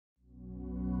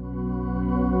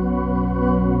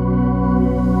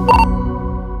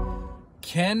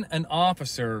Can an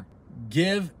officer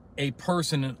give a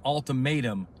person an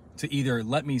ultimatum to either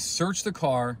let me search the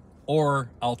car or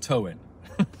I'll tow it?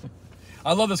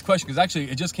 I love this question because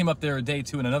actually it just came up there a day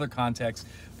too in another context.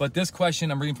 But this question,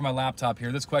 I'm reading from my laptop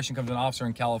here. This question comes from an officer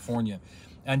in California.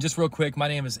 And just real quick, my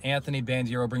name is Anthony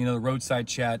Bandiero, bringing another Roadside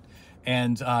Chat.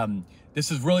 And this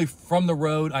is really from the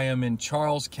road. I am in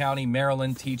Charles County,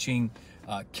 Maryland, teaching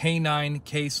K9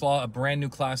 case law, a brand new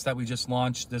class that we just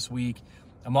launched this week.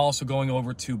 I'm also going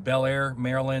over to Bel Air,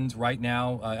 Maryland right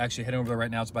now. Actually heading over there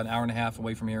right now. It's about an hour and a half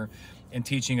away from here, and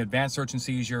teaching advanced search and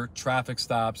seizure, traffic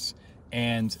stops,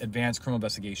 and advanced criminal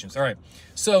investigations. All right,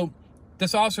 so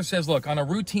this officer says, look, on a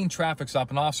routine traffic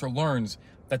stop, an officer learns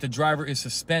that the driver is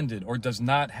suspended or does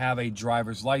not have a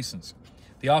driver's license.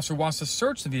 The officer wants to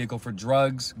search the vehicle for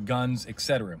drugs, guns,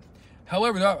 etc.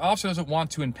 However, the officer doesn't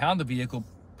want to impound the vehicle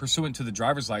pursuant to the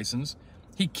driver's license.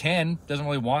 He doesn't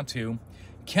really want to.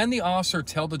 Can the officer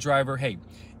tell the driver, hey,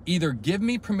 either give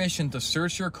me permission to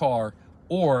search your car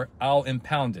or I'll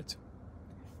impound it?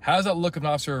 How does that look if an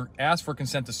officer asks for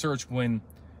consent to search when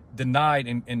denied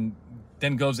and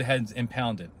then goes ahead and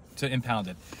impound it?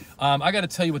 I got to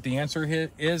tell you what the answer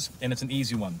here is, and it's an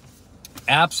easy one.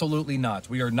 Absolutely not.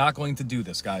 We are not going to do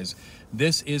this, guys.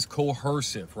 This is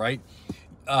coercive, right?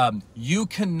 You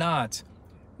cannot,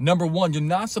 number one, you're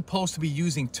not supposed to be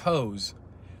using tows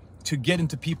to get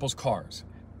into people's cars.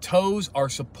 Tows are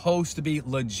supposed to be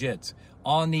legit,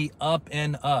 on the up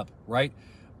and up, right?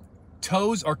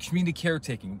 Tows are community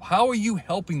caretaking. How are you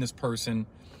helping this person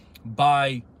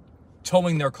by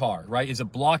towing their car, right? Is it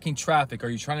blocking traffic? Are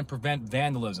you trying to prevent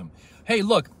vandalism? Hey,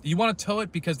 look, you want to tow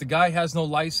it because the guy has no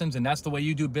license and that's the way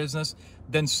you do business,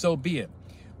 then so be it.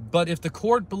 But if the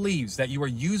court believes that you are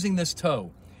using this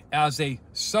tow as a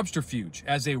subterfuge,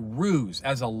 as a ruse,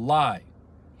 as a lie,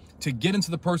 to get into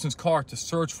the person's car to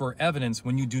search for evidence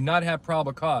when you do not have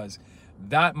probable cause,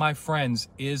 that, my friends,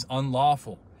 is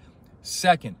unlawful.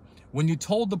 Second, when you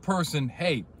told the person,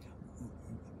 hey,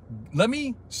 let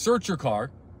me search your car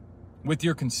with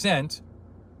your consent,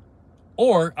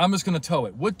 or I'm just going to tow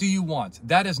it. What do you want?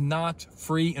 That is not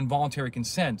free and voluntary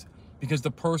consent because the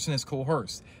person is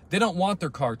coerced. They don't want their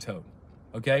car towed.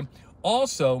 Okay.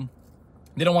 Also,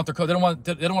 they don't want their car. They don't want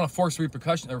to force the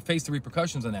repercussions or face the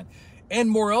repercussions on that. And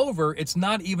moreover, it's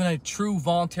not even a true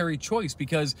voluntary choice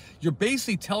because you're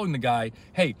basically telling the guy,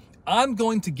 hey, I'm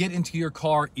going to get into your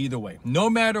car either way. No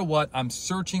matter what, I'm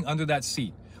searching under that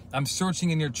seat. I'm searching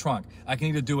in your trunk. I can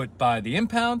either do it by the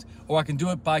impound or I can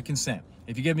do it by consent.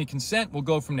 If you give me consent, we'll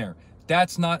go from there.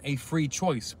 That's not a free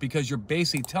choice because you're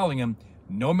basically telling him,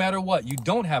 no matter what, you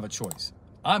don't have a choice.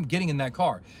 I'm getting in that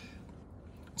car.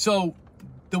 So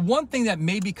the one thing that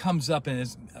maybe comes up and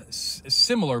is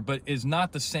similar but is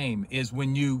not the same is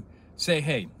when you say,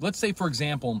 hey, let's say, for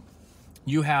example,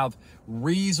 you have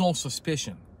reasonable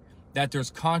suspicion that there's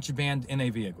contraband in a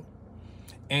vehicle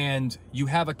and you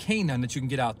have a canine that you can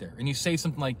get out there and you say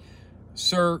something like,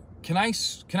 sir, can I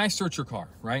search your car,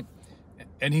 right?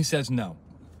 And he says no.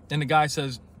 And the guy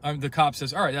says, the cop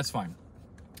says, all right, that's fine.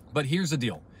 But here's the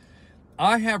deal.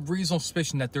 I have reasonable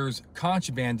suspicion that there's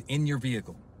contraband in your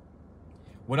vehicle.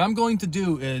 What I'm going to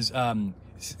do is,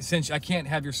 since I can't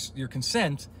have your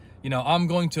consent, I'm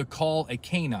going to call a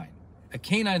canine. A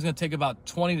canine is going to take about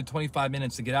 20 to 25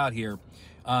 minutes to get out here.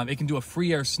 It can do a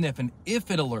free air sniff, and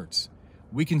if it alerts,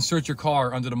 we can search your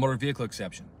car under the motor vehicle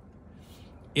exception.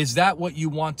 Is that what you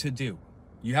want to do?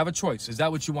 You have a choice. Is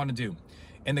that what you want to do?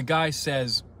 And the guy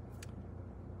says,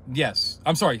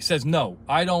 says no.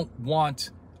 I don't want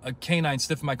a canine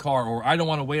sniffing my car, or I don't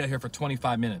want to wait out here for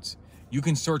 25 minutes. You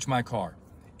can search my car.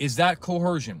 Is that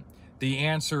coercion? The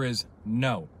answer is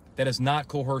no. That is not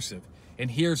coercive.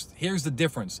 And here's the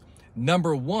difference.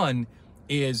 Number one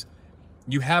is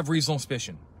you have reasonable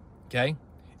suspicion, okay?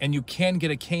 And you can get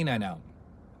a canine out.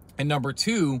 And number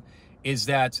two is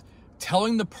that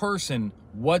telling the person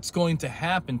what's going to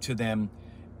happen to them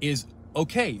is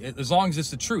okay, as long as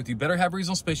it's the truth. You better have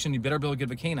reasonable suspicion. You better be able to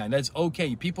give a canine. That's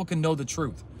okay. People can know the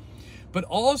truth. But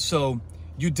also,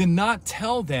 you did not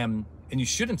tell them, and you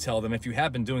shouldn't tell them if you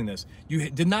have been doing this, you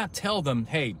did not tell them,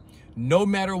 hey, no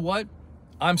matter what,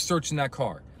 I'm searching that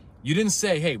car. You didn't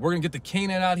say, hey, we're going to get the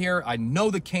canine out here. I know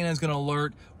the canine's going to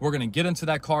alert. We're going to get into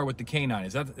that car with the canine.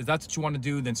 If that's what you want to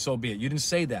do, then so be it. You didn't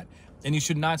say that, and you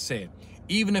should not say it.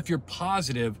 Even if you're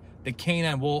positive the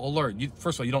canine will alert.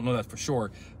 First of all, you don't know that for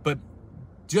sure, but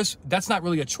that's not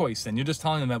really a choice then. You're just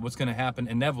telling them that what's going to happen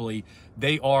inevitably.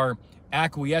 They are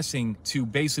acquiescing to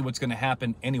basically what's going to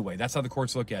happen anyway. That's how the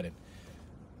courts look at it.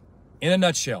 In a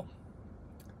nutshell,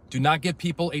 do not give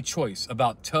people a choice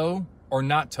about tow or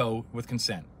not tow with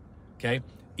consent, okay?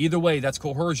 Either way, that's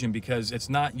coercion because it's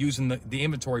not using the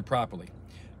inventory properly.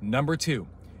 Number 2,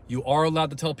 you are allowed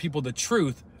to tell people the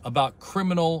truth about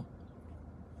criminal,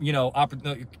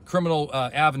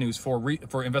 avenues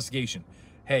for investigation.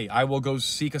 Hey, I will go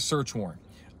seek a search warrant.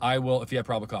 I will, if you have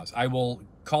probable cause. I will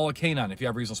call a canine if you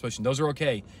have reasonable suspicion. Those are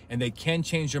okay, and they can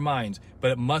change their minds,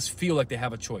 but it must feel like they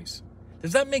have a choice.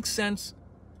 Does that make sense?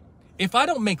 If I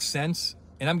don't make sense,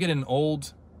 and I'm getting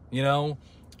old,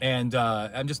 and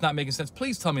I'm just not making sense,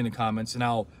 please tell me in the comments, and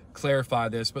I'll clarify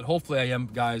this. But hopefully I am,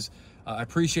 guys. I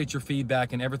appreciate your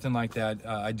feedback and everything like that.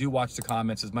 I do watch the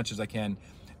comments as much as I can.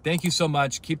 Thank you so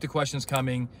much. Keep the questions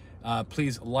coming.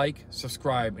 Please like,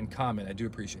 subscribe, and comment. I do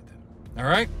appreciate that. All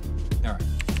right? All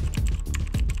right.